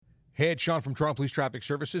Hey, it's Sean from Toronto Police Traffic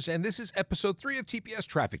Services, and this is episode 3 of TPS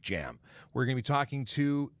Traffic Jam. We're going to be talking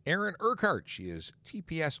to Erin Urquhart. She is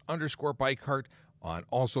TPS_Bikeheart on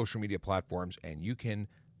all social media platforms, and you can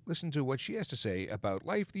listen to what she has to say about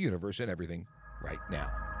life, the universe, and everything right now.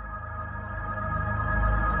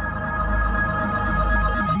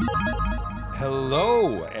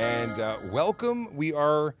 Hello, and welcome. We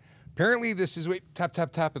are... Apparently, this is... Wait, tap,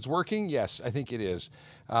 tap, tap. It's working? Yes, I think it is.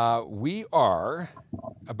 We are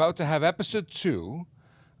about to have episode 2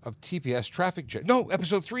 of TPS Traffic Jam. No,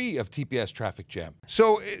 episode 3 of TPS Traffic Jam.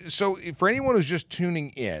 So for anyone who's just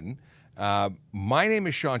tuning in, my name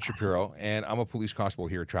is Sean Shapiro, and I'm a police constable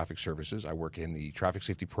here at Traffic Services. I work in the Traffic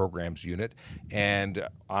Safety Programs Unit, and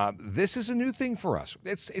this is a new thing for us.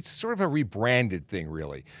 It's sort of a rebranded thing,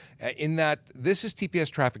 really, in that this is TPS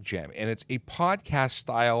Traffic Jam, and it's a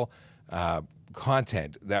podcast-style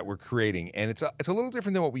content that we're creating, and it's a little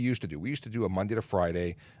different than what we used to do. We used to do a Monday to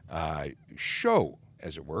Friday show,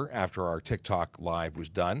 as it were. After our TikTok live was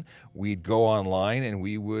done, we'd go online and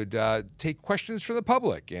we would take questions from the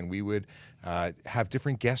public, and we would have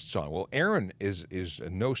different guests on. Well, Erin is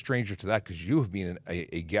no stranger to that, because you have been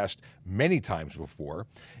a guest many times before,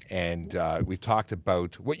 and we've talked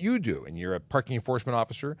about what you do. And you're a parking enforcement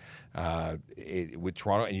officer with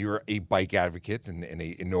Toronto, and you're a bike advocate and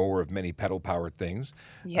a knower of many pedal-powered things.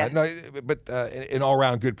 Yeah. But an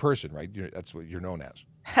all-around good person, right? That's what you're known as.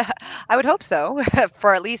 I would hope so,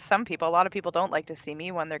 for at least some people. A lot of people don't like to see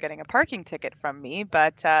me when they're getting a parking ticket from me.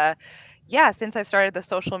 But yeah, since I've started the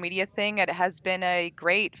social media thing, it has been a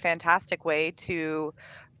great, fantastic way to,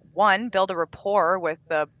 one, build a rapport with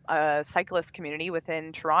the cyclist community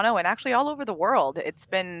within Toronto and actually all over the world. It's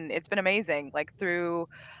been amazing. Like through,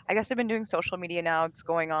 I guess I've been doing social media now. It's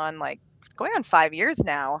going on 5 years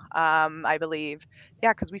now, I believe.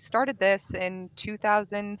 Yeah, because we started this in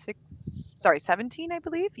 2006. Sorry, 17, I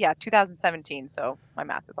believe. Yeah, 2017. So my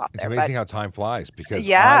math is off It's there, but amazing how time flies, because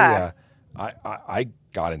yeah. I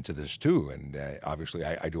got into this too, and obviously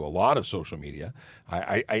I do a lot of social media.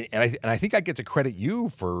 I think I get to credit you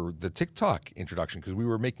for the TikTok introduction, because we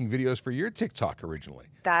were making videos for your TikTok originally.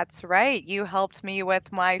 That's right. You helped me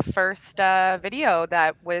with my first video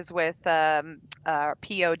that was with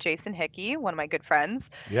PEO Jason Hickey, one of my good friends,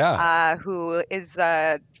 Yeah, who is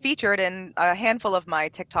featured in a handful of my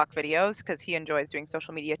TikTok videos because he enjoys doing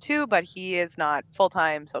social media too, but he is not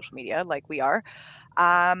full-time social media like we are.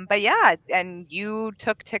 But yeah, and you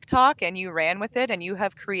took TikTok and you ran with it, and you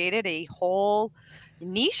have created a whole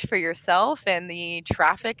niche for yourself in the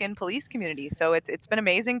traffic and police community. So it's been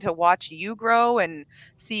amazing to watch you grow and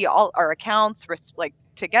see all our accounts like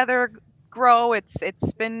together grow. It's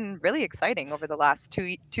been really exciting over the last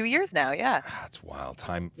two years now. Yeah. it's wild.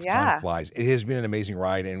 Time Yeah. flies. It has been an amazing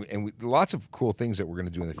ride, and lots of cool things that we're going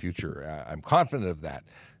to do in the future. I'm confident of that.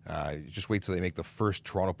 Just wait till they make the first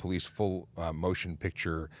Toronto Police full motion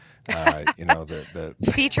picture. The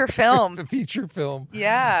Feature film. the feature film,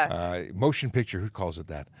 Yeah. motion picture. Who calls it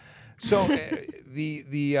that? So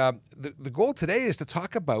the goal today is to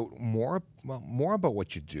talk about more about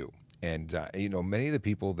what you do, and many of the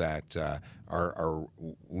people that are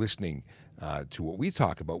listening to what we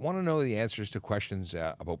talk about want to know the answers to questions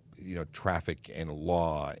about traffic and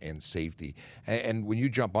law and safety. And when you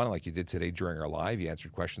jump on it like you did today during our live, you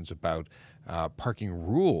answered questions about parking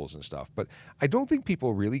rules and stuff. But I don't think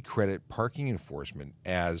people really credit parking enforcement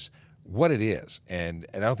as what it is, and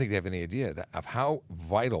I don't think they have any idea of how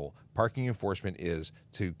vital parking enforcement is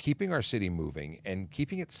to keeping our city moving and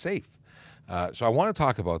keeping it safe. So I want to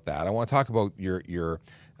talk about that. I want to talk about your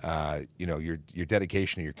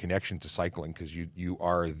dedication and your connection to cycling, because you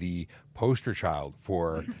are the poster child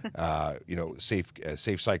for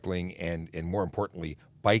safe cycling and more importantly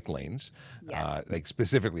bike lanes, Yes. like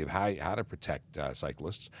specifically of how to protect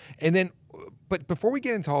cyclists. And then, but before we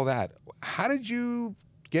get into all that, how did you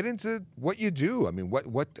get into what you do? I mean,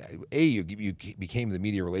 you became the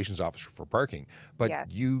media relations officer for parking, but Yes.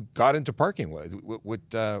 you got into parking. What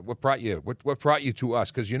brought you to us?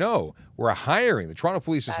 Because we're hiring. The Toronto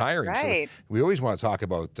Police is That's hiring, so right. we always want to talk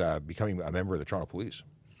about becoming a member of the Toronto Police.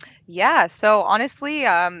 Yeah, so honestly,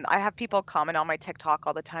 I have people comment on my TikTok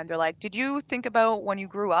all the time. They're like, "Did you think about when you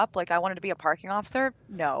grew up, like I wanted to be a parking officer?"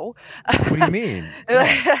 No. What do you mean? Come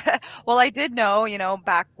on. Well, I did know,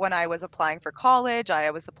 back when I was applying for college, I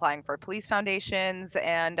was applying for police foundations,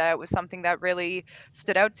 and it was something that really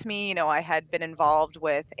stood out to me. I had been involved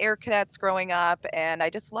with air cadets growing up, and I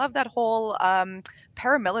just love that whole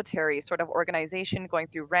paramilitary sort of organization going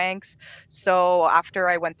through ranks. So after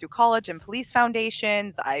I went through college and police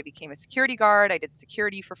foundations, I became a security guard. I did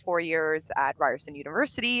security for 4 years at Ryerson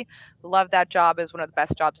University. Loved that job. It was one of the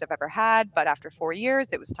best jobs I've ever had. But after 4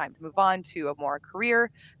 years, it was time to move on to a more career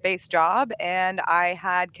based job. And I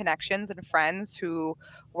had connections and friends who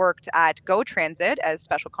worked at Go Transit as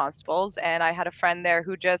special constables. And I had a friend there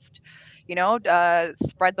who just,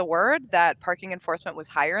 spread the word that parking enforcement was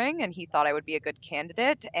hiring, and he thought I would be a good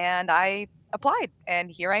candidate. And I applied, and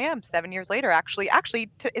here I am 7 years later.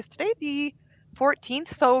 Is today the 14th?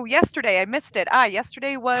 So yesterday I missed it.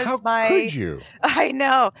 Yesterday was How could my you? I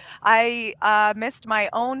know. I missed my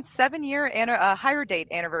own 7 year hire date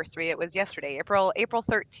anniversary. It was yesterday, April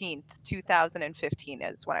 13th, 2015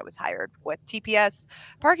 is when I was hired with TPS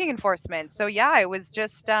parking enforcement. So yeah, it was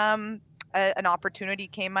just an opportunity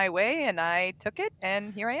came my way, and I took it,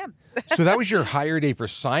 and here I am. So that was your hire day for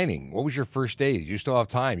signing. What was your first day? You still have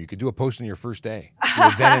time. You could do a post on your first day,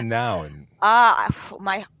 either then and now. And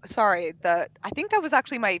My sorry, the I think that was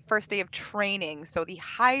actually my first day of training. So the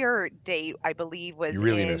hire date, I believe, you was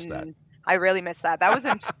really missed that. in. I really missed that. That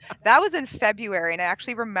was in February, and I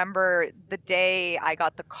actually remember the day I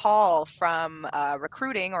got the call from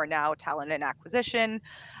recruiting, or now talent and acquisition,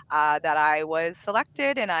 that I was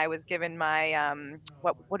selected, and I was given my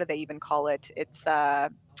what do they even call it? It's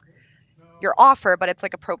your offer, but it's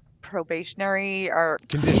like a probationary or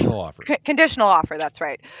Conditional offer. conditional offer. That's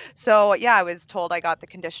right. So yeah, I was told I got the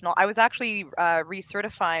conditional. I was actually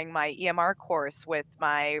recertifying my EMR course with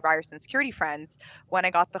my Ryerson security friends when I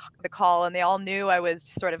got the call, and they all knew I was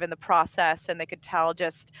sort of in the process, and they could tell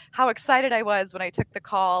just how excited I was when I took the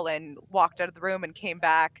call and walked out of the room and came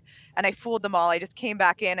back. And I fooled them all. I just came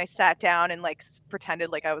back in, I sat down, and like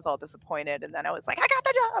pretended like I was all disappointed, and then I was like, I got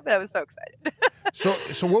the job, and I was so excited.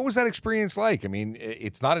 So what was that experience like? I mean,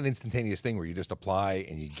 it's not an instantaneous thing where you just apply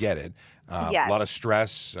and you get it. A Yes. lot of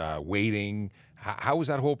stress, waiting. How was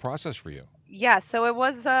that whole process for you? Yeah, so it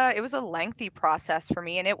was a lengthy process for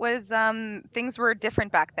me, and it was things were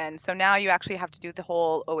different back then. So now you actually have to do the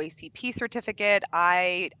whole OACP certificate.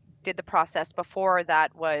 I did the process before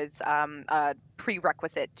that was a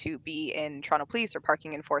prerequisite to be in Toronto Police or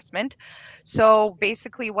parking enforcement. So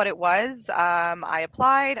basically, what it was, I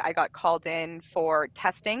applied, I got called in for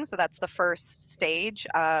testing. So that's the first stage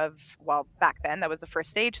of, well, back then that was the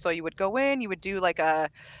first stage. So you would go in, you would do like a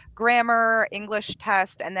grammar, English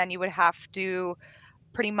test, and then you would have to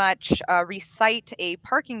pretty much recite a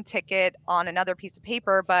parking ticket on another piece of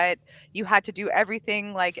paper, but you had to do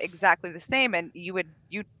everything like exactly the same, and you'd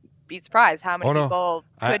be surprised how many Oh no, people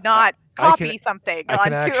I could I, not I can copy something I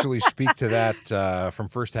can onto. actually speak to that from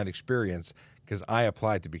firsthand experience because I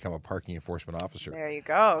applied to become a parking enforcement officer. There you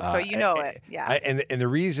go. So Uh, you I, know it. Yeah. and the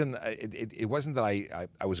reason it wasn't that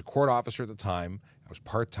I was a court officer at the time. I was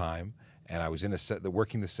part time, and I was in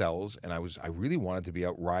working the cells, and I really wanted to be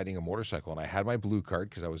out riding a motorcycle, and I had my blue card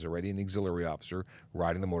because I was already an auxiliary officer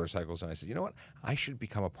riding the motorcycles, and I said, you know what, I should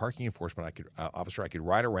become a parking enforcement officer. I could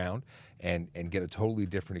ride around and get a totally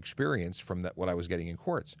different experience from what I was getting in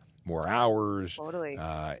courts, more hours, Totally.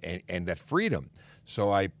 and that freedom.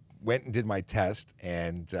 So I went and did my test,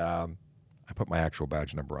 and I put my actual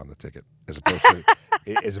badge number on the ticket as opposed to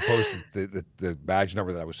the badge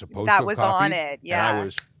number that I was supposed to That have was on copied, it. and I Yeah.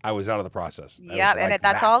 was I was out of the process. I Yeah, was and like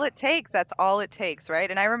that's all that. it takes. That's all it takes, right?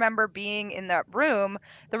 And I remember being in that room.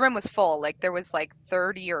 The room was full. Like there was like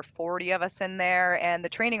 30 or 40 of us in there, and the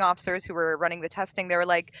training officers who were running the testing, they were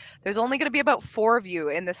like, "There's only going to be about 4 of you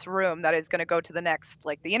in this room that is going to go to the next,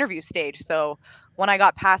 like the interview stage." So when I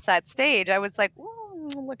got past that stage, I was like,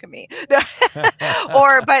 "Ooh, look at me."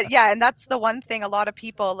 But yeah, and that's the one thing. A lot of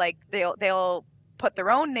people like they'll put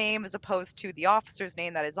their own name as opposed to the officer's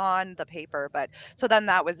name that is on the paper. But so then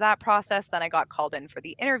that was that process. Then I got called in for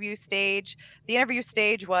the interview stage. The interview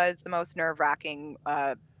stage was the most nerve-wracking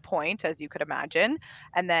point, as you could imagine.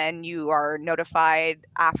 And then you are notified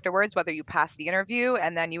afterwards whether you pass the interview,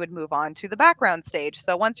 and then you would move on to the background stage.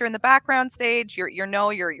 So once you're in the background stage, you're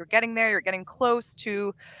getting there, you're getting close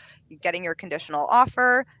to getting your conditional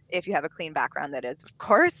offer if you have a clean background, that is, of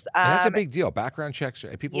course. And that's a big deal. Background checks,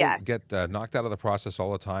 people Yes, get knocked out of the process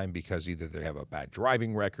all the time because either they have a bad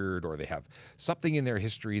driving record or they have something in their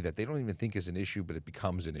history that they don't even think is an issue, but it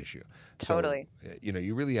becomes an issue. So, totally.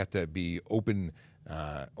 you really have to be open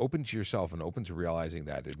to yourself and open to realizing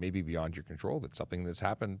that it may be beyond your control. That something that's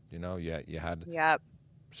happened. You had Yep.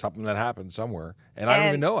 something that happened somewhere, and I don't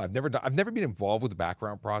even And know. I've never been involved with the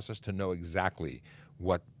background process to know exactly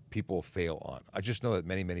what people fail on. I just know that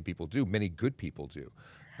many people do. Many good people do.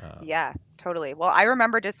 yeah, totally. Well, I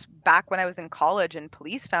remember just back when I was in college and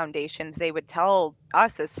police foundations, they would tell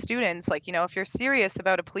us as students, like, if you're serious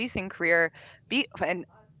about a policing career, be and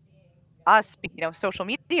us, social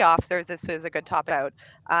media officers, this is a good topic out.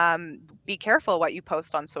 Be careful what you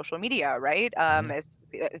post on social media, right? Hmm.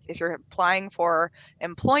 If you're applying for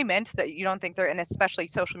employment that you don't think they're, and especially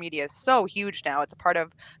social media is so huge now, it's a part of,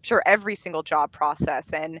 I'm sure, every single job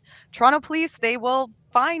process. And Toronto police, they will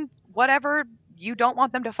find whatever you don't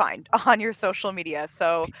want them to find on your social media.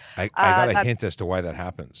 So I got a that's, hint as to why that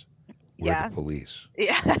happens. We're the yeah. police.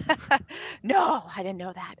 Yeah. No, I didn't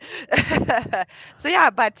know that. So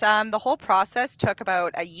yeah, but the whole process took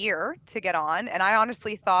about a year to get on, and I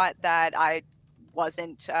honestly thought that I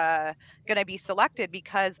wasn't going to be selected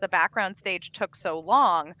because the background stage took so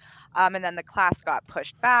long. And then the class got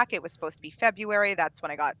pushed back. It was supposed to be February. That's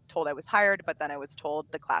when I got told I was hired, but then I was told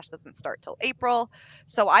the class doesn't start till April.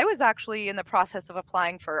 So I was actually in the process of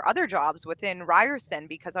applying for other jobs within Ryerson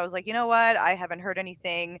because I was like, you know what? I haven't heard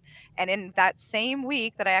anything. And in that same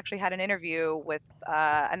week that I actually had an interview with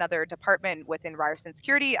another department within Ryerson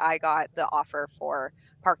Security, I got the offer for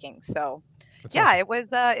parking. So That's yeah,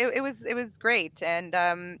 awesome. it was great. And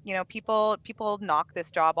people knock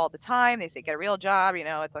this job all the time. They say get a real job,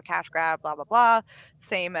 it's a cash grab, blah blah blah.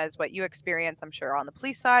 Same as what you experience, I'm sure, on the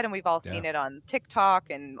police side, and we've all Yeah. seen it on TikTok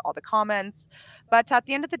and all the comments. But at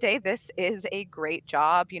the end of the day, this is a great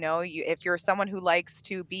job. If you're someone who likes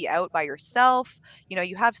to be out by yourself,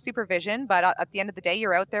 you have supervision, but at the end of the day,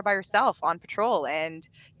 you're out there by yourself on patrol, and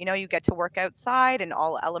you get to work outside in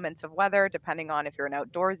all elements of weather, depending on if you're an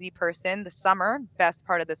outdoorsy person. The summer, best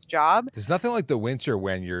part of this job. There's nothing like the winter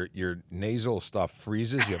when your nasal stuff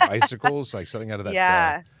freezes. You have icicles, like something out of that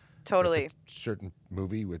Yeah, like the totally. certain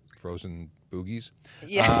movie with frozen boogies. Uh,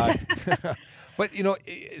 Yeah. but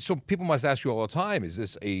so people must ask you all the time: Is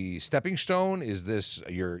this a stepping stone? Is this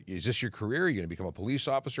your career? Are you going to become a police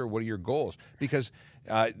officer? What are your goals? Because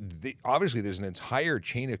obviously there's an entire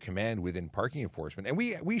chain of command within parking enforcement, and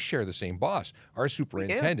we share the same boss. Our We do.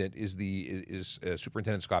 superintendent is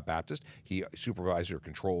Superintendent Scott Baptist. He supervises or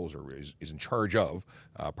controls or is in charge of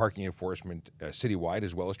parking enforcement citywide,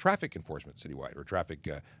 as well as traffic enforcement citywide, or traffic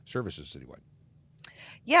services citywide.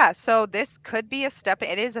 Yeah, so this could be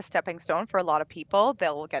it is a stepping stone for a lot of people.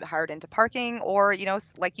 They'll get hired into parking, or,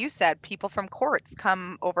 like you said, people from courts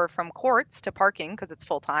come over from courts to parking because it's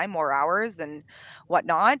full time, more hours and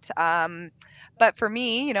whatnot. But for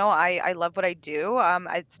me, I love what I do.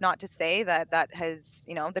 It's not to say that that has,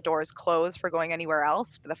 the doors closed for going anywhere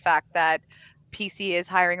else. The fact that PC is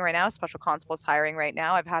hiring right now, Special Constable is hiring right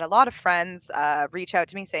now. I've had a lot of friends reach out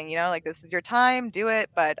to me saying, like, this is your time, do it.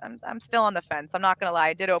 But I'm still on the fence. I'm not gonna lie.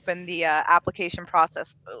 I did open the application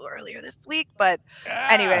process earlier this week, but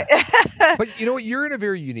anyway, Ah, but you know what? You're in a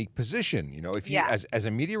very unique position. If you, yeah, as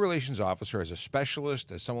a media relations officer, as a specialist,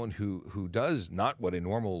 as someone who does not what a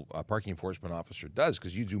normal parking enforcement officer does,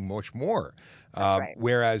 because you do much more. that's right.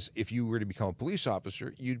 Whereas if you were to become a police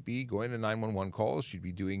officer, you'd be going to 911 calls. You'd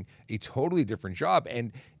be doing a totally different job,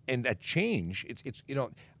 and that change.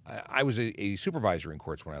 I was a supervisor in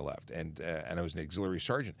courts when I left, and I was an auxiliary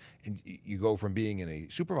sergeant. And you go from being in a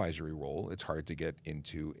supervisory role, it's hard to get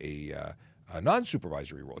into a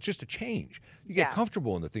non-supervisory role. It's just a change. You get Yeah.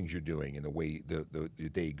 comfortable in the things you're doing and the way the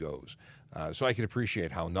day goes. So I can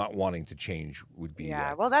appreciate how not wanting to change would be.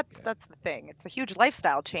 Yeah, well, that's the thing. It's a huge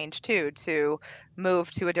lifestyle change too to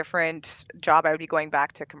move to a different job. I would be going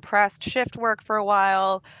back to compressed shift work for a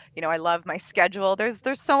while. I love my schedule. There's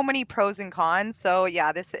so many pros and cons. So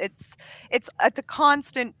yeah, this it's a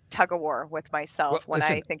constant tug of war with Well, myself when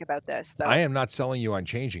listen, I think about this. I So am not selling you on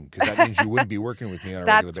changing, because that means you wouldn't be working with me on a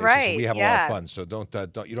regular that's basis, and we right. have a lot of Yeah. fun. So don't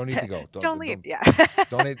you don't need to go. Don't leave. Yeah.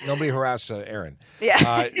 Don't nobody harass Erin.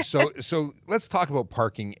 Yeah. So let's talk about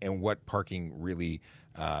parking and what parking really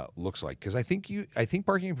looks like, because I think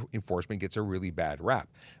parking enforcement gets a really bad rap,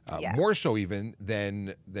 Yeah. more so even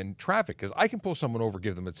than traffic, because I can pull someone over,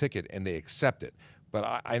 give them a ticket, and they accept it.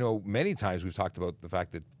 But I know many times we've talked about the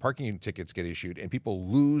fact that parking tickets get issued and people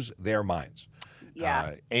lose their minds,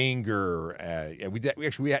 Yeah. anger. And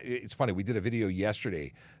it's funny. We did a video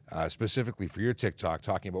yesterday specifically for your TikTok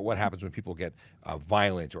talking about what happens when people get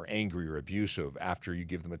violent or angry or abusive after you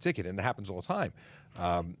give them a ticket, and it happens all the time.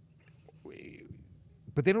 Um,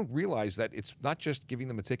 but they don't realize that it's not just giving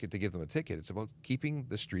them a ticket to give them a ticket. It's about keeping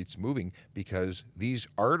the streets moving, because these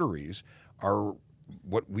arteries are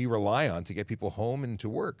what we rely on to get people home and to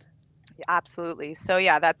work. Absolutely. So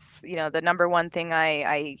yeah, that's, the number one thing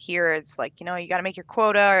I hear is like, you got to make your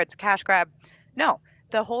quota or it's a cash grab. No,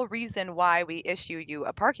 the whole reason why we issue you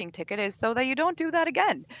a parking ticket is so that you don't do that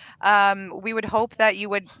again. We would hope that you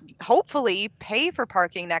would hopefully pay for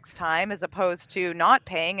parking next time as opposed to not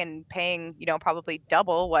paying and paying, probably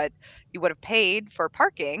double what you would have paid for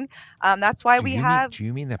parking. That's why we have, Do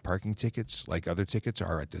you mean that parking tickets, like other tickets,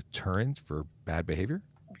 are a deterrent for bad behavior?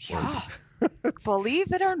 Or yeah.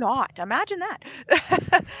 Believe it or not, imagine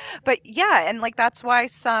that. But yeah, and like that's why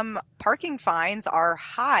some parking fines are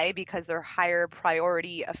high because they're higher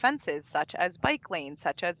priority offenses, such as bike lanes,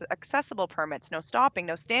 such as accessible permits, no stopping,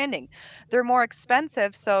 no standing. They're more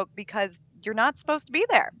expensive, so because you're not supposed to be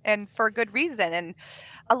there and for good reason. And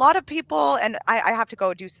a lot of people, and I have to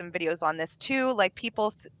go do some videos on this too, like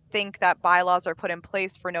people think that bylaws are put in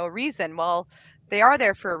place for no reason. Well, they are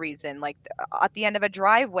there for a reason. Like at the end of a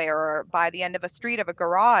driveway or by the end of a street of a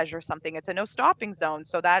garage or something, it's a no stopping zone.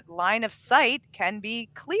 So that line of sight can be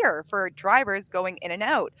clear for drivers going in and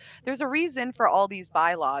out. There's a reason for all these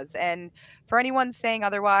bylaws. And for anyone saying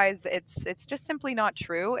otherwise, it's just simply not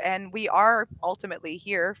true. And we are ultimately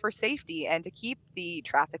here for safety and to keep the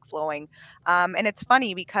traffic flowing. And it's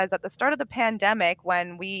funny because at the start of the pandemic,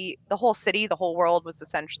 when the whole city, the whole world was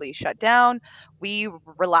essentially shut down, we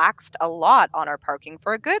relaxed a lot on our parking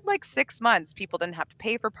for a good like 6 months. People didn't have to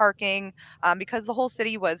pay for parking because the whole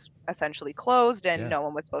city was essentially closed and yeah. no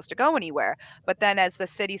one was supposed to go anywhere. But then as the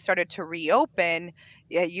city started to reopen,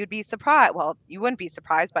 yeah, you'd be surprised. Well, you wouldn't be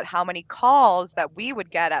surprised, but how many calls that we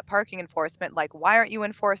would get at parking enforcement, like, why aren't you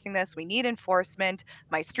enforcing this? We need enforcement.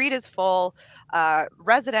 My street is full,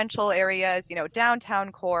 residential areas,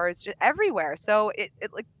 downtown cores, just everywhere. So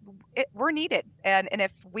we're needed, and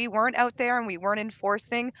if we weren't out there and we weren't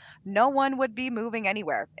enforcing, no one would be moving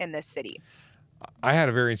anywhere in this city. I had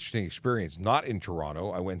a very interesting experience, not in Toronto.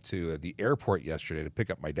 I went to the airport yesterday to pick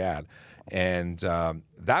up my dad, and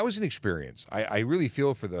that was an experience. I really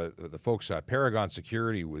feel for the folks. Paragon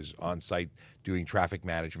Security was on site doing traffic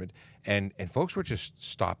management, and folks were just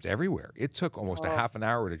stopped everywhere. It took almost a Oh, half an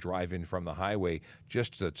hour to drive in from the highway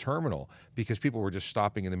just to the terminal because people were just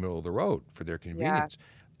stopping in the middle of the road for their yeah. convenience.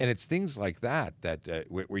 And it's things like that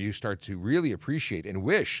where you start to really appreciate and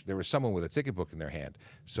wish there was someone with a ticket book in their hand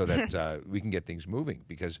so that we can get things moving.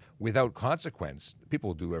 Because without consequence, people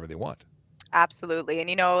will do whatever they want. Absolutely. And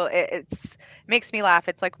it makes me laugh.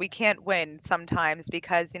 It's like we can't win sometimes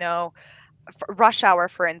because rush hour,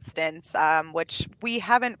 for instance, which we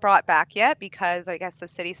haven't brought back yet because I guess the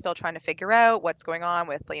city's still trying to figure out what's going on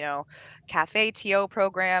with, cafe TO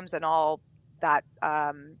programs and all that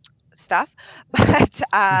stuff. But,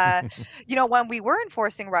 when we were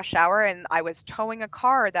enforcing rush hour and I was towing a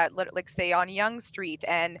car that, like, say on Young Street,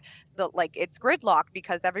 and it's gridlocked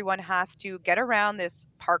because everyone has to get around this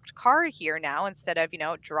parked car here now instead of,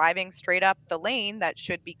 driving straight up the lane that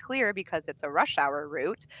should be clear because it's a rush hour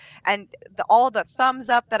route. And all the thumbs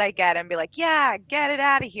up that I get and be like, yeah, get it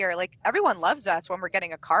out of here. Like everyone loves us when we're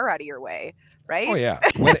getting a car out of your way, Oh right? yeah,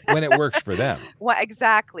 when it works for them. What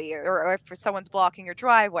exactly? Or if someone's blocking your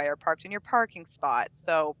driveway or parked in your parking spot.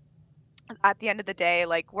 So at the end of the day,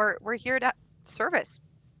 like we're here to service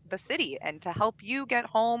the city and to help you get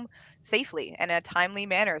home safely and in a timely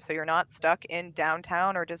manner so you're not stuck in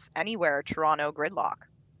downtown or just anywhere Toronto gridlock.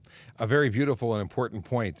 A very beautiful and important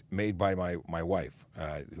point made by my wife,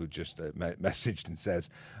 who just messaged and says,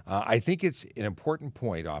 I think it's an important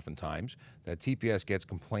point oftentimes that TPS gets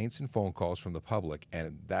complaints and phone calls from the public,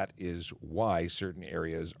 and that is why certain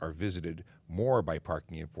areas are visited more by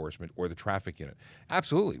parking enforcement or the traffic unit.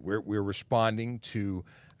 Absolutely. We're responding to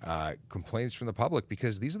complaints from the public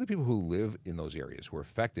because these are the people who live in those areas who are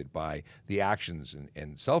affected by the actions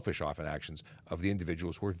and selfish often actions of the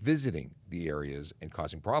individuals who are visiting the areas and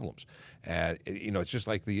causing problems. And it's just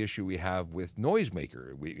like the issue we have with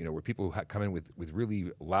noisemaker, where people come in with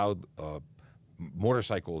really loud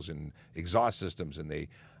motorcycles and exhaust systems, and they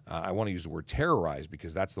I want to use the word terrorize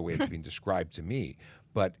because that's the way it's being described to me.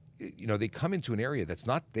 But they come into an area that's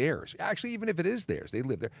not theirs. Actually, even if it is theirs, they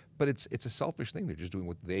live there. But it's a selfish thing. They're just doing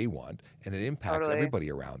what they want, and it impacts Totally.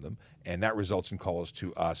 everybody around them. And that results in calls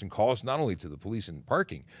to us and calls not only to the police and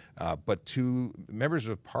parking, but to members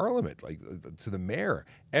of parliament, like to the mayor.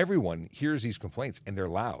 Everyone hears these complaints, and they're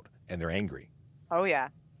loud and they're angry. Oh yeah.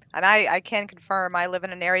 And I can confirm I live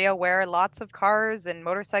in an area where lots of cars and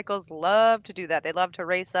motorcycles love to do that. They love to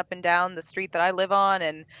race up and down the street that I live on,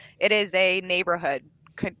 and it is a neighborhood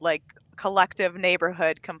like collective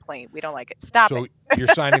neighborhood complaint. We don't like it. Stop it. So you're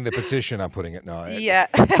signing the petition. I'm putting it. No, Yeah.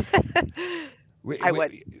 I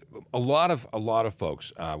would. a lot of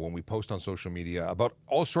folks when we post on social media about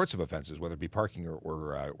all sorts of offenses, whether it be parking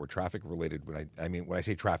or traffic related. When I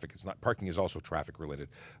say traffic, it's not parking is also traffic related,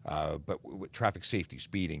 but traffic safety,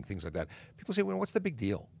 speeding, things like that. People say, well, what's the big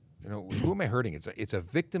deal? Who am I hurting? It's a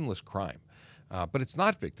victimless crime. But it's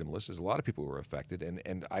not victimless. There's a lot of people who are affected,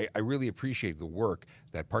 and I really appreciate the work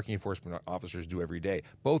that parking enforcement officers do every day,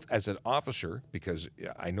 both as an officer, because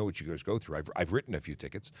I know what you guys go through. I've written a few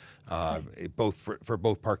tickets, both for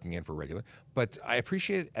both parking and for regular. But I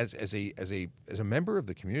appreciate it as a member of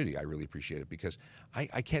the community. I really appreciate it because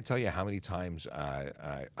I can't tell you how many times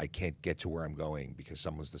I can't get to where I'm going because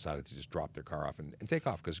someone's decided to just drop their car off and take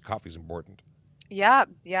off because coffee's important. Yeah,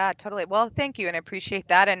 yeah, totally. Well, thank you, and I appreciate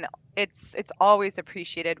that. And it's always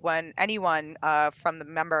appreciated when anyone from the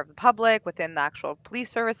member of the public within the actual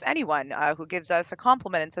police service, anyone who gives us a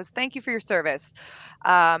compliment and says thank you for your service,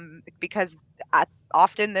 because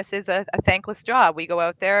often this is a thankless job. We go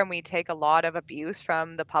out there and we take a lot of abuse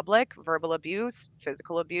from the public, verbal abuse,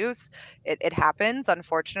 physical abuse. It happens,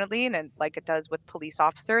 unfortunately, and like it does with police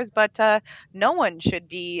officers. But no one should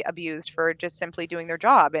be abused for just simply doing their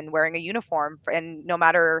job and wearing a uniform. And no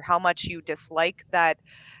matter how much you dislike that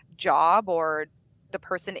job or the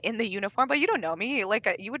person in the uniform, but you don't know me.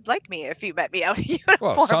 Like you would like me if you met me out in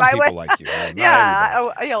Well, uniform. some I would, people like you, not yeah.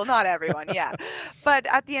 everybody. Oh, not everyone, yeah. But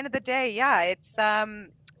at the end of the day, yeah,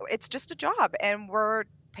 it's just a job, and we're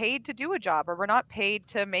paid to do a job, or we're not paid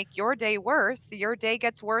to make your day worse. Your day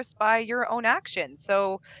gets worse by your own actions.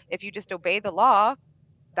 So if you just obey the law,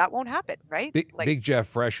 that won't happen, right? Like, Big Jeff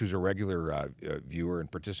Fresh, who's a regular viewer and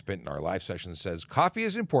participant in our live session, says coffee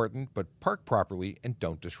is important, but park properly and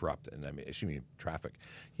don't disrupt. And I mean, assuming traffic,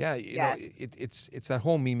 yeah, yes. it's that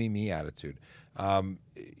whole me attitude. Um,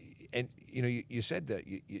 and you said that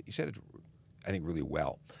you said it, I think, really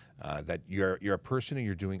well. That you're a person and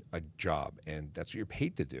you're doing a job, and that's what you're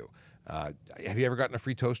paid to do. Have you ever gotten a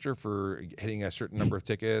free toaster for hitting a certain number of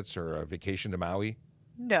tickets or a vacation to Maui?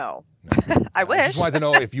 No. No. I I just wish. wanted to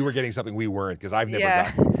know if you were getting something we weren't, because I've never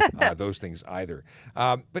Yeah. gotten those things either.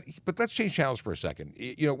 But let's change channels for a second.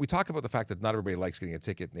 We talk about the fact that not everybody likes getting a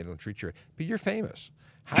ticket and they don't treat you, but you're famous.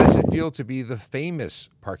 How does it feel to be the famous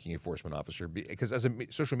parking enforcement officer? Because as a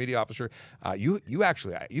social media officer, you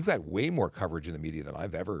actually you've got way more coverage in the media than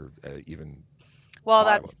I've ever even Well,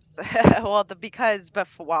 thought about. that's because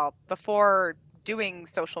before doing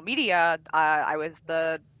social media, I was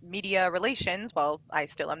the media relations. Well, I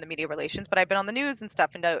still am the media relations, but I've been on the news and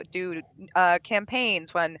stuff and do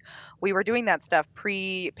campaigns when we were doing that stuff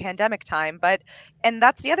pre-pandemic time. And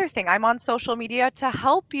that's the other thing. I'm on social media to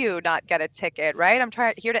help you not get a ticket, right? I'm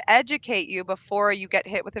trying here to educate you before you get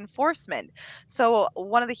hit with enforcement. So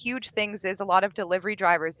one of the huge things is a lot of delivery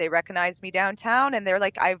drivers, they recognize me downtown and they're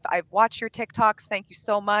like, I've watched your TikToks. Thank you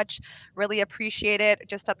so much. Really appreciate it.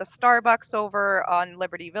 Just at the Starbucks over on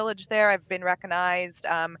Liberty Village there, I've been recognized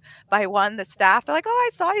by the staff. They're like, "Oh,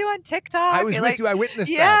 I saw you on I TikTok." was You're with like, you. I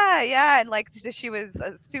witnessed that. yeah, yeah. And like she was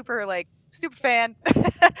a super fan.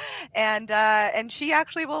 And she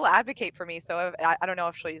actually will advocate for me. So I don't know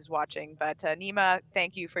if she's watching, but Nima,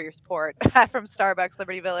 thank you for your support from Starbucks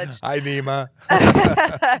Liberty Village. Hi, Nima.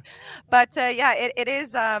 But yeah, it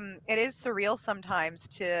is surreal sometimes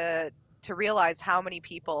to realize how many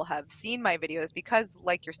people have seen my videos because,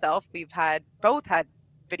 like yourself, we've had both had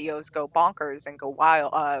videos go bonkers and go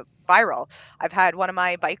viral. I've had one of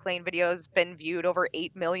my bike lane videos been viewed over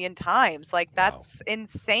 8 million times. Like Wow. that's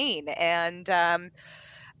insane. And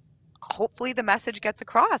hopefully the message gets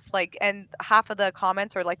across, like, and half of the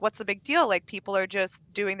comments are like, what's the big deal, like people are just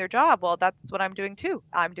doing their job. Well, that's what I'm doing too.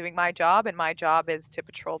 I'm doing my job, and my job is to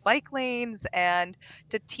patrol bike lanes and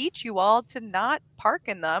to teach you all to not park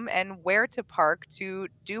in them and where to park to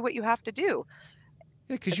do what you have to do.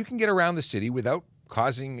 Yeah, because you can get around the city without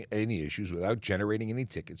causing any issues, without generating any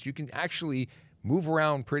tickets. You can actually move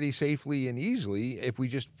around pretty safely and easily if we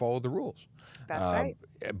just follow the rules. That's Um, right.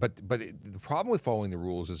 the problem with following the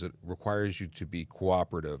rules is it requires you to be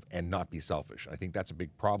cooperative and not be selfish. I think that's a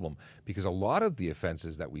big problem because a lot of the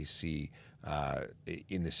offenses that we see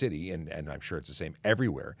in the city, and I'm sure it's the same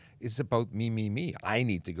everywhere, is about me. I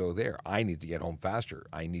need to go there. I need to get home faster.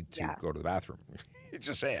 I need to Yeah. go to the bathroom.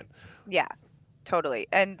 Just saying. Yeah, totally.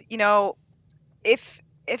 And if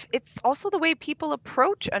it's also the way people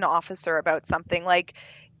approach an officer about something, like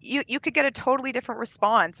you could get a totally different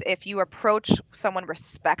response if you approach someone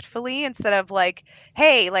respectfully instead of like,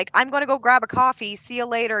 hey, like I'm going to go grab a coffee, see you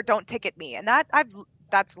later, don't ticket me. And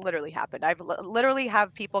that's literally happened. I've literally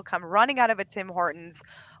have people come running out of a Tim Hortons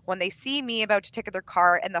when they see me about to ticket their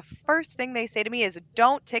car, and the first thing they say to me is,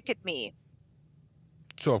 don't ticket me.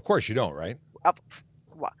 So of course you don't, right?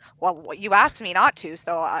 well, you asked me not to,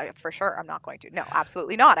 so for sure I'm not going to. No,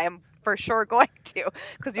 absolutely not. I am for sure going to,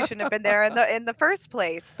 because you shouldn't have been there in the first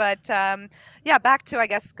place. But yeah, back to, I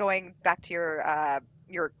guess, going back to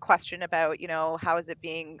your question about, how is it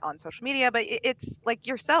being on social media, but it's like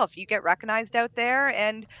yourself. You get recognized out there,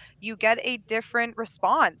 and you get a different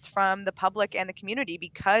response from the public and the community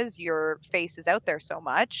because your face is out there so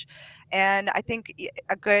much. And I think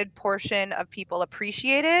a good portion of people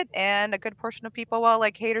appreciate it, and a good portion of people, well,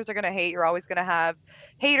 like, haters are going to hate. You're always going to have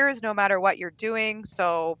haters no matter what you're doing.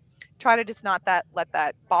 So try to just not let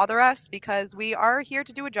that bother us, because we are here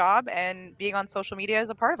to do a job, and being on social media is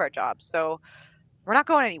a part of our job. So we're not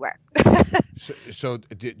going anywhere. So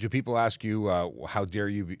do people ask you, how dare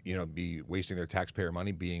you, be wasting their taxpayer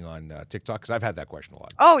money being on TikTok? Because I've had that question a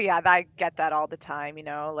lot. Oh yeah, I get that all the time,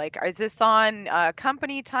 like, is this on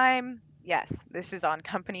company time? Yes, this is on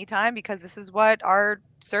company time, because this is what our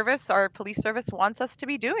police service wants us to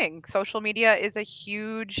be doing. Social media is a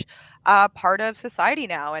huge part of society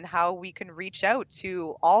now, and how we can reach out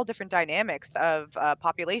to all different dynamics of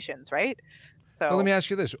populations, right? Well, let So, me ask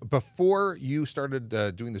you this: before you started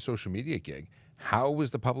doing the social media gig, how was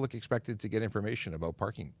the public expected to get information about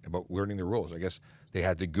parking, about learning the rules? I guess they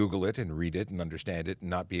had to Google it and read it and understand it, and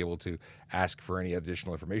not be able to ask for any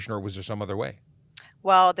additional information, or was there some other way?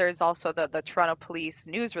 well, there's also the Toronto Police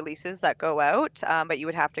news releases that go out, but you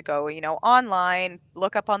would have to go, online,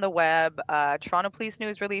 look up on the web, Toronto Police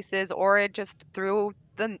news releases, or it just through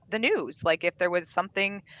the news. Like, if there was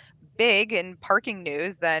something big in parking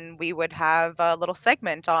news, then we would have a little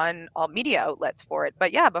segment on all media outlets for it.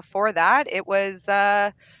 But yeah, before that, it was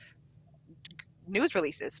news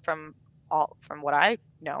releases from what I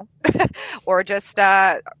know, or just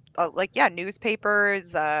like, yeah,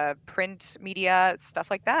 newspapers, print media,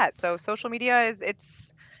 stuff like that. So social media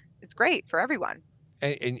it's great for everyone.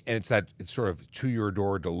 And it's sort of to your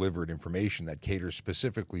door delivered information that caters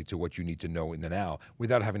specifically to what you need to know in the now,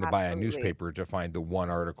 without having to buy a Absolutely. newspaper to find the one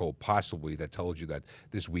article possibly that tells you that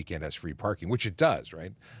this weekend has free parking, which it does,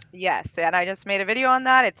 right? Yes, and I just made a video on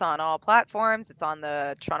that. It's on all platforms. It's on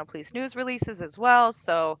the Toronto Police news releases as well.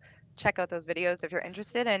 So check out those videos if you're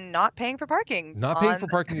interested in not paying for parking Not paying on. for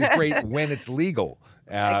parking is great when it's legal.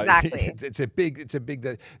 Exactly. It's a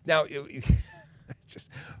big now. It's just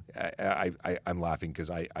I'm laughing because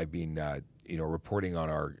I've been reporting on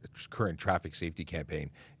our current traffic safety campaign,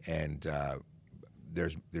 and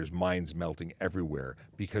there's minds melting everywhere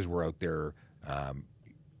because we're out there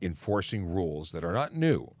enforcing rules that are not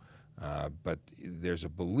new. But there's a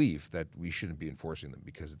belief that we shouldn't be enforcing them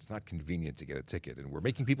because it's not convenient to get a ticket, and we're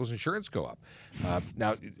making people's insurance go up.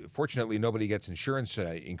 Now, fortunately, nobody gets insurance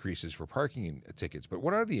increases for parking tickets. But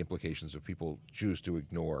what are the implications if people choose to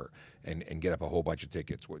ignore and get up a whole bunch of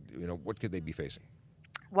tickets? What could they be facing?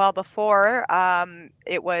 Well, before,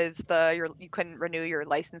 it was you couldn't renew your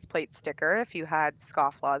license plate sticker if you had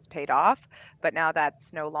scofflaws paid off, but now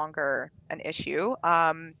that's no longer an issue.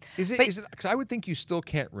 Is it? But Is it? Because I would think you still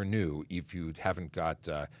can't renew if you haven't got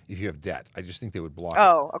if you have debt. I just think they would block it.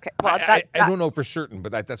 oh, okay. Well, I don't know for certain,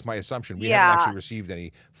 but that's my assumption. We haven't yeah, actually received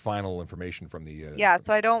any final information from the. yeah.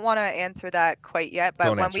 So I don't want to answer that quite yet, but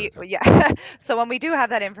Don't when answer we, it though. yeah, so when we do have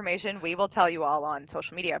that information, we will tell you all on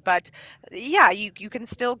social media. But yeah, you can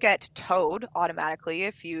still get towed automatically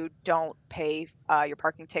if you don't pay your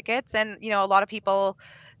parking tickets. And a lot of people,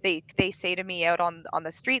 they say to me out on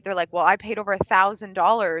the street, they're like, "Well, I paid over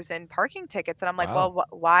 $1,000 in parking tickets," and I'm like, Wow. "Well,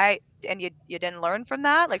 why?" And you didn't learn from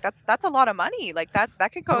that? Like, that's a lot of money. Like, that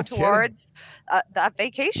could go No kidding. towards that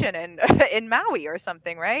vacation in in Maui or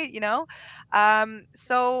something, right?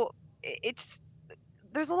 So it's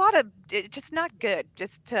there's a lot of it's just not good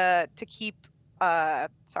just to keep.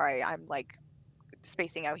 Sorry, I'm like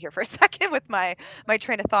spacing out here for a second with my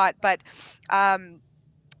train of thought, but um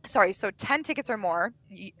sorry, so 10 tickets or more,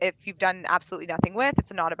 if you've done absolutely nothing with, it's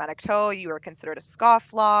an automatic tow. You are considered a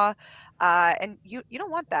scofflaw. And you don't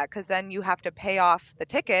want that, because then you have to pay off the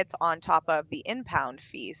tickets on top of the impound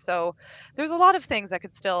fee. So there's a lot of things that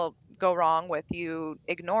could still go wrong with you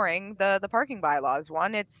ignoring the parking bylaws.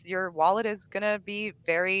 One, it's your wallet is going to be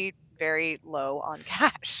very, very low on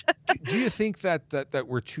cash. Do you think that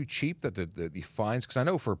we're too cheap? That the fines? Because I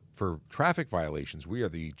know for traffic violations, we are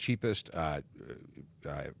the cheapest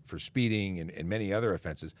for speeding and many other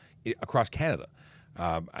offenses across Canada.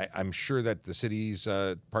 I'm sure that the city's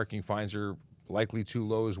parking fines are likely too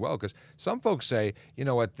low as well, because some folks say, you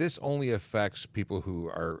know what, this only affects people who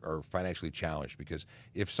are financially challenged, because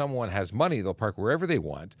if someone has money, they'll park wherever they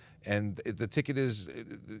want, and the ticket is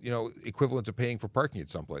equivalent to paying for parking at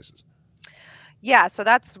some places. Yeah, so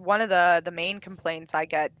that's one of the main complaints I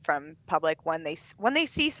get from public when when they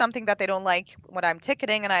see something that they don't like when I'm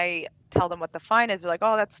ticketing and I tell them what the fine is. They're like,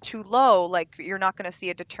 "Oh, that's too low. Like you're not going to see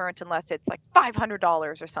a deterrent unless it's like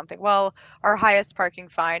 $500 or something." Well, our highest parking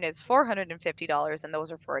fine is $450, and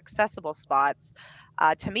those are for accessible spots.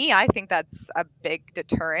 To me, I think that's a big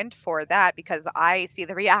deterrent for that because I see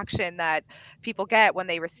the reaction that people get when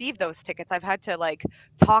they receive those tickets. I've had to like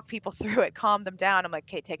talk people through it, calm them down. I'm like,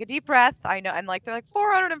 "Okay, take a deep breath." I know, and like they're like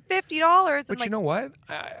 $450, and But you like, know what?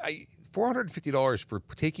 $450 for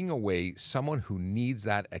taking away someone who needs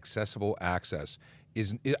that accessible access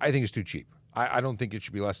I think is too cheap. I don't think it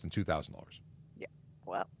should be less than $2,000 yeah,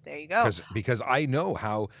 well, there you go. because I know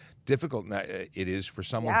how difficult it is for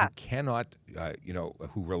someone who Yeah, cannot,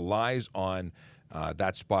 who relies on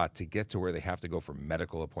that spot to get to where they have to go for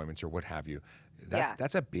medical appointments or what have you. yeah,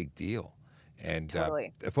 That's a big deal. And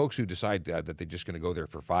totally. the folks who decide that they're just going to go there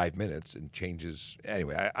for 5 minutes and changes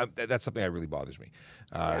anyway, that's something that really bothers me.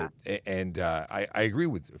 Yeah, And I agree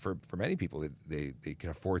with for many people that they can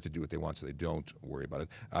afford to do what they want, so they don't worry about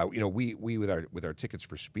it. We with our tickets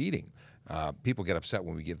for speeding, people get upset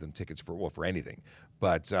when we give them tickets for anything,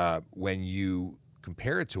 but when you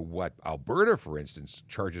compare it to what Alberta, for instance,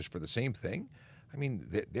 charges for the same thing, I mean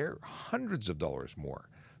they're hundreds of dollars more.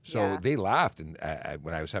 So yeah. they laughed, and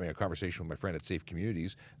when I was having a conversation with my friend at Safe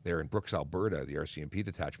Communities there in Brooks, Alberta, the RCMP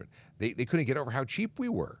detachment, they couldn't get over how cheap we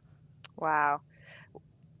were. Wow.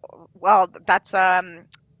 Well, that's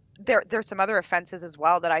there's some other offenses as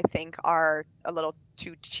well that I think are a little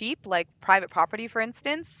too cheap, like private property, for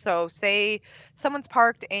instance. So say someone's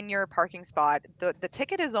parked in your parking spot, the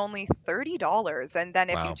ticket is only $30, and then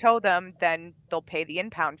if you Wow. tow them, then they'll pay the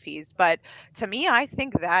impound fees. But to me, I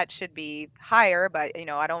think that should be higher, but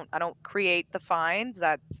I don't create the fines.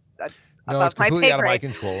 That's No, above it's my completely pay out of my grade.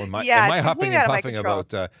 control, and Yeah, it's my huffing completely and out of my puffing control.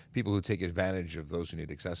 about people who take advantage of those who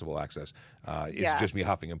need accessible access is Yeah. just me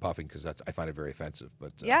huffing and puffing because that's I find it very offensive.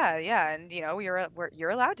 But Yeah, yeah, and you're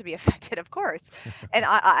allowed to be affected, of course. And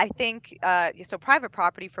I think so private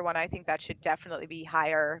property for one, I think that should definitely be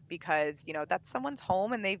higher because that's someone's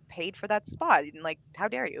home and they've paid for that spot. And like, how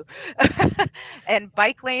dare you? And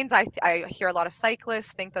bike lanes, I hear a lot of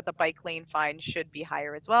cyclists think that the bike lane fine should be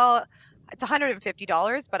higher as well. It's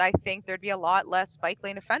 $150, but I think there'd be a lot less bike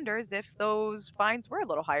lane offenders if those fines were a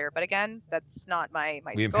little higher. But again, that's not my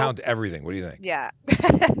we scope. impound everything. What do you think? Yeah.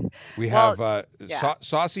 We Well, have yeah.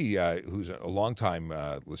 Saucy, who's a longtime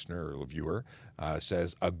listener or viewer,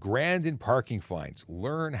 says a grand in parking fines.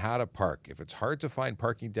 Learn how to park. If it's hard to find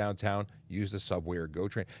parking downtown, use the subway or GO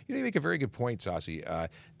train. You make a very good point, Saucy.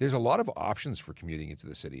 There's a lot of options for commuting into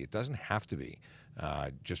the city. It doesn't have to be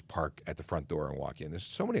just park at the front door and walk in. There's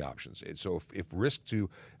so many options. So if risk to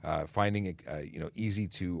finding easy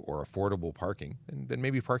to or affordable parking, then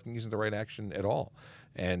maybe parking isn't the right action at all.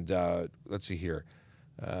 And let's see here.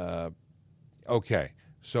 Uh, okay,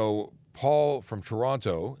 so Paul from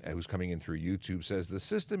Toronto, who's coming in through YouTube, says the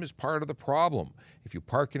system is part of the problem. If you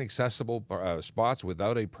park in accessible spots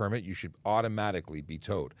without a permit, you should automatically be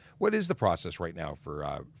towed. What is the process right now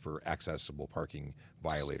for accessible parking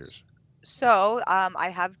violators? So, I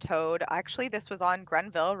have towed. Actually, this was on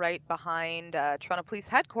Grenville, right behind Toronto Police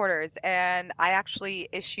Headquarters, and I actually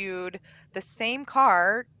issued the same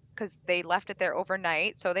car because they left it there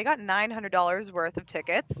overnight. So they got $900 worth of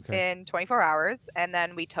tickets Okay. in 24 hours, and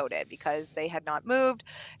then we towed it because they had not moved.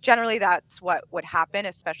 Generally, that's what would happen,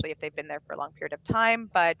 especially if they've been there for a long period of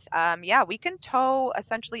time. But yeah, we can tow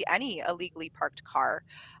essentially any illegally parked car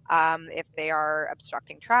if they are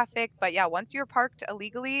obstructing traffic. But yeah, once you're parked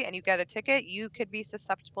illegally and you get a ticket, you could be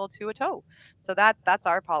susceptible to a tow. So that's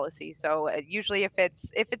our policy. So usually if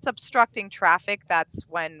it's obstructing traffic, that's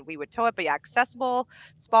when we would tow it. But yeah, accessible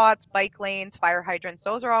spots, bike lanes, fire hydrants,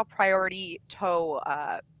 those are all priority tow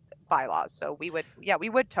bylaws. So we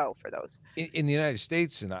would tow for those. In the United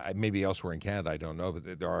States and maybe elsewhere in Canada, I don't know,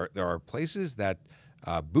 but there are places that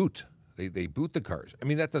boot. They boot the cars. I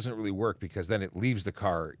mean, that doesn't really work because then it leaves the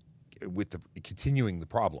car with the continuing the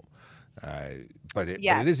problem. But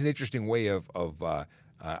it is Yes. an interesting way of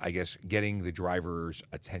I guess getting the driver's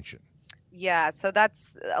attention. Yeah, so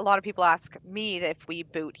that's a lot of people ask me if we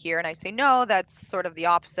boot here, and I say no. That's sort of the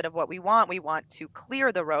opposite of what we want. We want to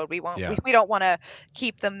clear the road. We want we, Yeah. we don't want to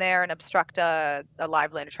keep them there and obstruct a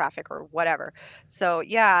live lane of traffic or whatever. So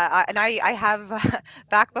yeah, and I have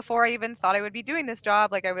back before I even thought I would be doing this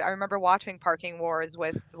job. Like I remember watching Parking Wars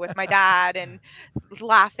with my dad and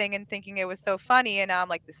laughing and thinking it was so funny. And now I'm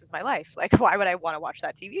like, this is my life. Like, why would I want to watch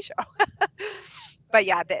that TV show? But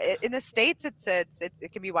yeah, in the States,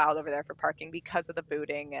 it can be wild over there for parking because of the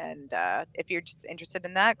booting. And if you're just interested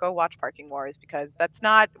in that, go watch Parking Wars, because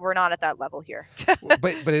we're not at that level here. Well,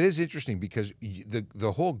 but it is interesting because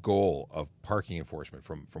the whole goal of parking enforcement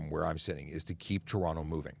from where I'm sitting is to keep Toronto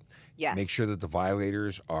moving, make Yes. sure that the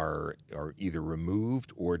violators are either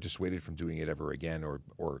removed or dissuaded from doing it ever again, or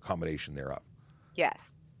a combination thereof.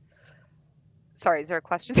 Yes. Sorry, is there a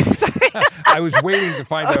question? Sorry. I was waiting to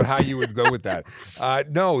find out how you would go with that.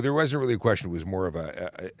 No, there wasn't really a question. It was more of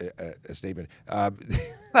a statement.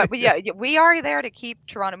 But yeah, we are there to keep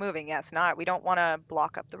Toronto moving. Yes, not we don't want to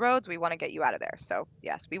block up the roads. We want to get you out of there. So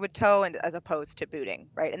yes, we would tow, and as opposed to booting,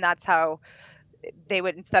 right? And that's how they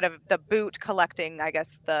would, instead of the boot collecting, I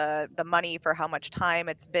guess, the money for how much time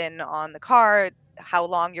it's been on the car, how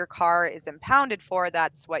long your car is impounded for,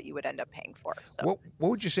 that's what you would end up paying for. So what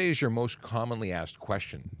would you say is your most commonly asked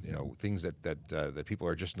question? Things that people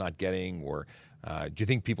are just not getting, or do you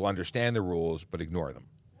think people understand the rules but ignore them?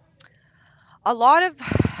 a lot of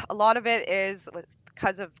a lot of it is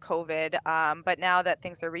because of COVID. But now that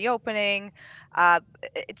things are reopening,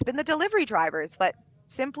 it's been the delivery drivers that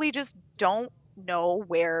simply just don't know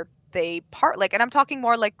where they park. Like, and I'm talking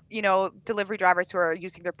more like, delivery drivers who are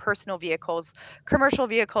using their personal vehicles. Commercial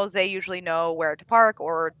vehicles, they usually know where to park,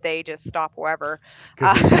 or they just stop wherever.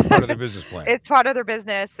 Because Uh, it's part of their business plan. it's part of their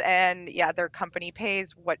business, and yeah, their company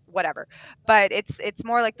pays whatever. But it's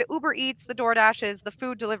more like the Uber Eats, the DoorDashes, the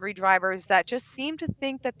food delivery drivers that just seem to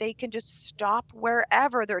think that they can just stop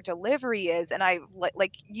wherever their delivery is. And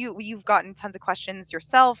like you've gotten tons of questions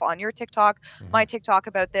yourself on your TikTok, Hmm. my TikTok,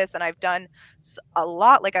 about this, and I've done a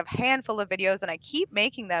lot, like a handful of videos, and I keep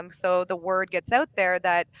making them so the word gets out there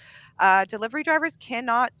that delivery drivers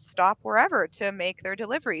cannot stop wherever to make their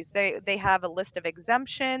deliveries. They have a list of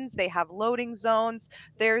exemptions. They have loading zones.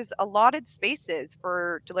 There's allotted spaces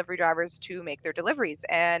for delivery drivers to make their deliveries,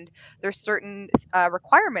 and there's certain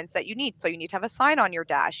requirements that you need. So you need to have a sign on your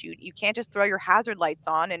dash. You can't just throw your hazard lights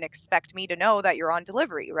on and expect me to know that you're on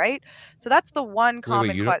delivery, right? So that's the one Wait,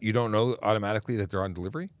 common question. you don't know automatically that they're on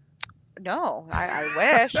delivery? No,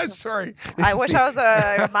 I wish. Sorry, I it's wish the I was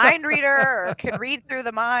a mind reader or could read through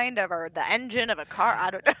the mind of, or the engine of a car.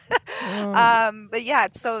 I don't know. uh, But yeah,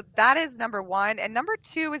 so that is number one. And number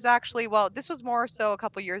two is actually, well, this was more so a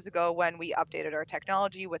couple years ago when we updated our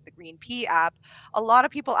technology with the Green P app. A lot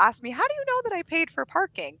of people ask me, how do you know that I paid for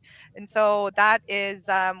parking? And so that is,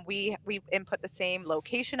 we input the same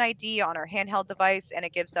location ID on our handheld device, and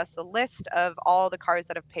it gives us a list of all the cars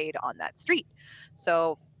that have paid on that street.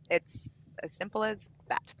 So it's as simple as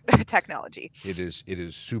that. Technology. it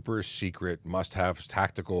is super secret, must have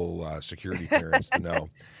tactical security clearance to know.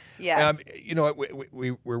 Yes.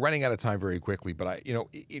 We're running out of time very quickly, but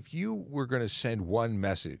if you were going to send one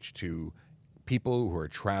message to people who are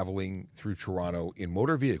traveling through Toronto in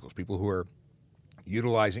motor vehicles, people who are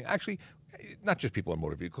utilizing, actually, not just people in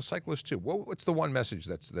motor vehicles, cyclists too. What's the one message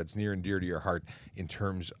that's near and dear to your heart in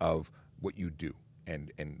terms of what you do,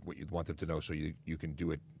 and what you'd want them to know, so you can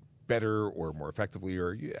do it better or more effectively?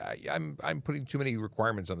 Or I'm putting too many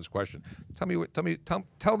requirements on this question.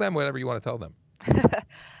 Tell them whatever you want to tell them.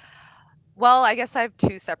 Well, I guess I have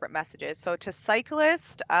two separate messages. So to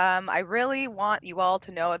cyclists, I really want you all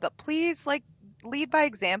to know that please, like, lead by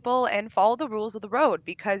example and follow the rules of the road,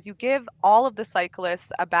 because you give all of the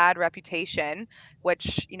cyclists a bad reputation,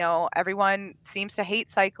 which, everyone seems to hate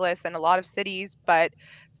cyclists in a lot of cities, but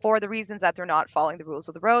for the reasons that they're not following the rules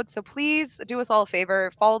of the road. So please do us all a favor,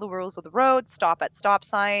 follow the rules of the road, stop at stop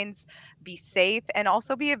signs, be safe, and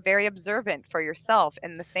also be very observant for yourself,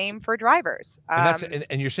 and the same for drivers.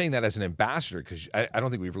 And you're saying that as an ambassador, because I don't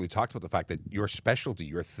think we've really talked about the fact that your specialty,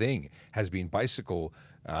 your thing, has been bicycle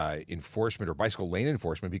enforcement or bicycle lane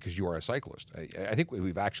enforcement, because you are a cyclist. I think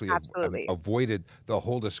we've actually Absolutely. avoided the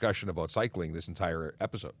whole discussion about cycling this entire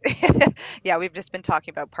episode. Yeah, we've just been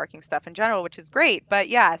talking about parking stuff in general, which is great. But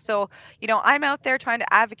yeah, so I'm out there trying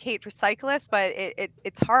to advocate for cyclists, but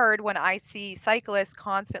it's hard when I see cyclists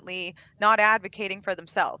constantly not advocating for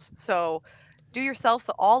themselves. So do yourselves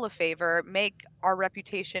all a favor, make our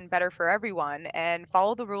reputation better for everyone, and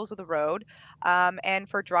follow the rules of the road. And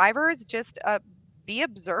for drivers, just be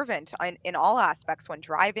observant in all aspects when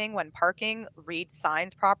driving, when parking, read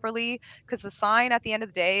signs properly, because the sign at the end of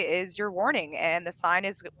the day is your warning, and the sign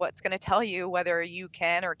is what's going to tell you whether you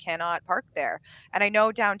can or cannot park there. And I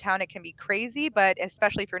know downtown it can be crazy, but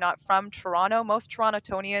especially if you're not from Toronto, most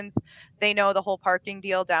Torontonians, they know the whole parking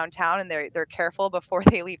deal downtown, and they're careful before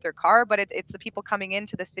they leave their car. But it's the people coming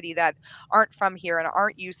into the city that aren't from here and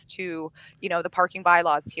aren't used to the parking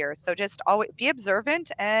bylaws here. So just always be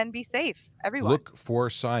observant and be safe. everyone. Look for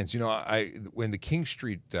signs. When the King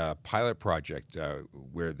Street pilot project,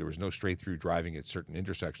 where there was no straight through driving at certain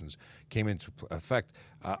intersections, came into effect,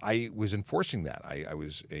 I was enforcing that. I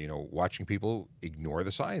was, watching people ignore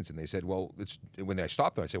the signs, and they said, "Well, it's." When I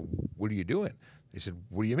stopped them, I said, "What are you doing?" They said,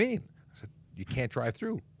 "What do you mean?" I said, "You can't drive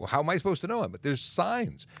through." Well, how am I supposed to know it? But there's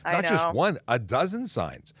signs, I not just know. one, a dozen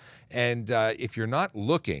signs. And if you're not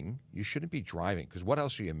looking, you shouldn't be driving, because what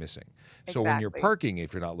else are you missing? So when you're Exactly. parking,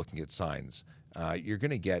 if you're not looking at signs, you're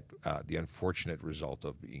going to get the unfortunate result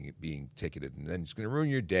of being ticketed, and then it's going to ruin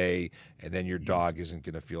your day, and then your dog isn't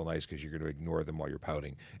going to feel nice because you're going to ignore them while you're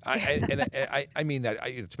pouting. I mean that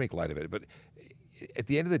to make light of it, but at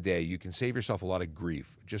the end of the day, you can save yourself a lot of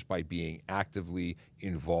grief just by being actively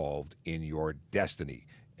involved in your destiny,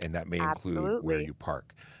 and that may include where Absolutely. you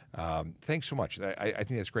park. Thanks so much. I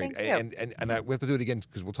think that's great. Thank you. We have to do it again,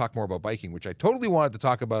 because we'll talk more about biking, which I totally wanted to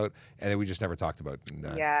talk about, and then we just never talked about. And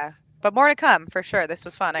Yeah. But more to come for sure. This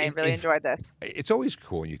was fun. I in, really in enjoyed this. it's always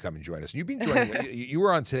cool when you come and join us. You've been joining. You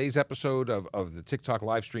were on today's episode of the TikTok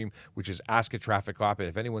live stream, which is Ask a Traffic Cop. And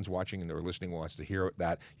if anyone's watching or listening wants to hear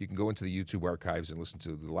that, you can go into the YouTube archives and listen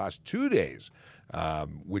to the last 2 days,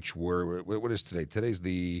 which were, what is today? Today's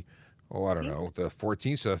the, I don't know, the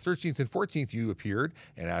 14th. So the 13th and 14th, you appeared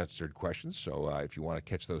and answered questions. So if you want to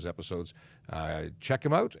catch those episodes, check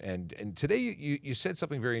them out. And today you said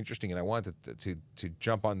something very interesting, and I wanted to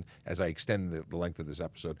jump on as I extend the length of this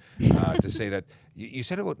episode to say that you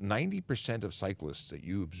said about 90% of cyclists that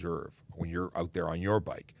you observe when you're out there on your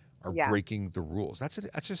bike are Yeah. breaking the rules. That's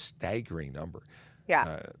a staggering number. Yeah.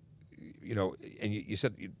 Uh, and you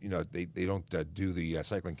said they don't do the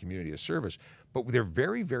cycling community a service, but they're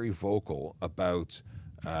very, very vocal about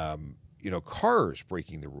cars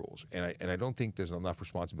breaking the rules, and I don't think there's enough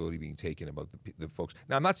responsibility being taken about the folks.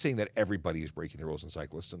 Now, I'm not saying that everybody is breaking the rules in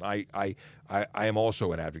cyclists, and I am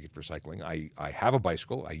also an advocate for cycling. I have a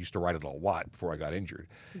bicycle. I used to ride it a lot before I got injured,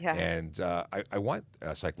 Yeah. and I want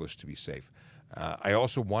cyclists to be safe. I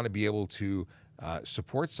also want to be able to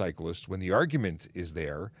support cyclists when the argument is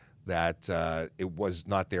there that it was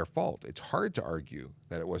not their fault. It's hard to argue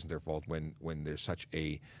that it wasn't their fault when there's such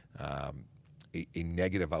a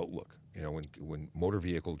negative outlook. When motor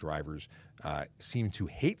vehicle drivers seem to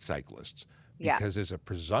hate cyclists Yeah. because there's a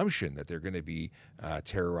presumption that they're going to be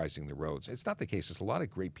terrorizing the roads. It's not the case. There's a lot of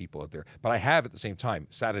great people out there. But I have, at the same time,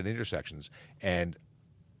 sat at intersections and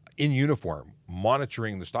in uniform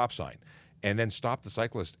monitoring the stop sign, and then stop the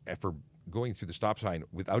cyclist for going through the stop sign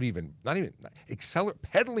without not even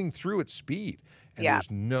pedaling through at speed, and Yeah.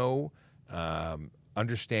 there's no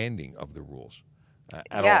understanding of the rules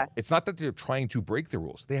at Yeah. all. It's not that they're trying to break the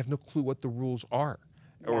rules; they have no clue what the rules are,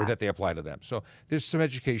 or Yeah. that they apply to them. So there's some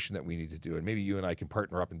education that we need to do, and maybe you and I can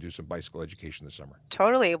partner up and do some bicycle education this summer.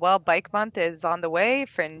 Totally. Well, Bike Month is on the way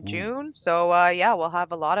for in Ooh. June. So, yeah, we'll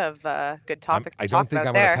have a lot of good topics I to talk don't think about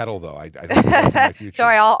I'm going to there. pedal, though. I don't think that's in my future.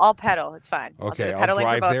 Sorry, I'll pedal. It's fine. I'll do Okay, the I'll pedaling for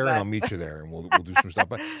drive both there of and us. I'll meet you there, and we'll do some stuff.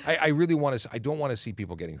 But I really want to. I don't want to see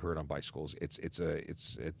people getting hurt on bicycles. I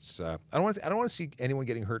don't want to see anyone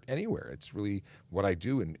getting hurt anywhere. It's really what I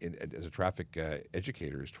do as a traffic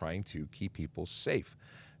educator, is trying to keep people safe.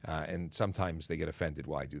 And sometimes they get offended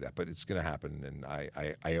while I do that, but it's going to happen, and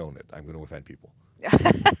I own it. I'm going to offend people.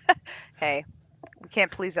 Hey, we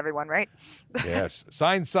can't please everyone, right? Yes.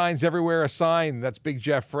 Signs everywhere. A sign. That's Big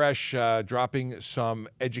Jeff Fresh dropping some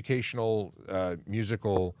educational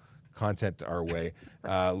musical content our way.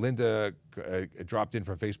 Linda dropped in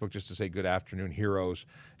from Facebook just to say good afternoon, heroes,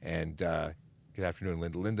 and good afternoon,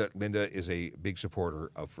 Linda. Linda is a big supporter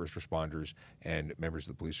of first responders and members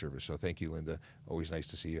of the police service. So thank you, Linda. Always nice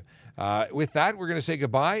to see you. With that, we're going to say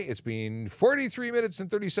goodbye. It's been 43 minutes and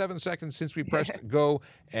 37 seconds since we pressed go,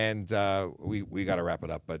 and we got to wrap it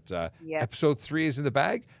up. But Yes. episode 3 is in the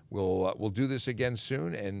bag. We'll do this again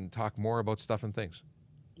soon and talk more about stuff and things.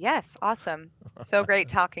 Yes, awesome. So great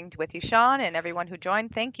talking with you, Sean, and everyone who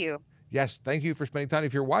joined. Thank you. Yes, thank you for spending time.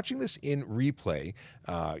 If you're watching this in replay,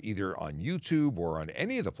 either on YouTube or on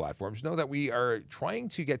any of the platforms, know that we are trying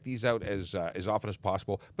to get these out as often as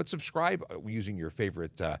possible. But subscribe using your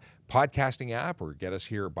favorite podcasting app, or get us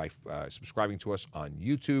here by subscribing to us on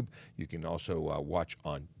YouTube. You can also watch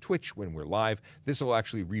on Twitch when we're live. This will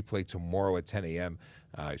actually replay tomorrow at 10 a.m.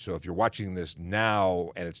 So if you're watching this now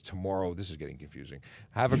and it's tomorrow, this is getting confusing.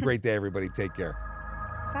 Have a great day, everybody. Take care.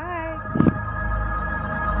 Bye.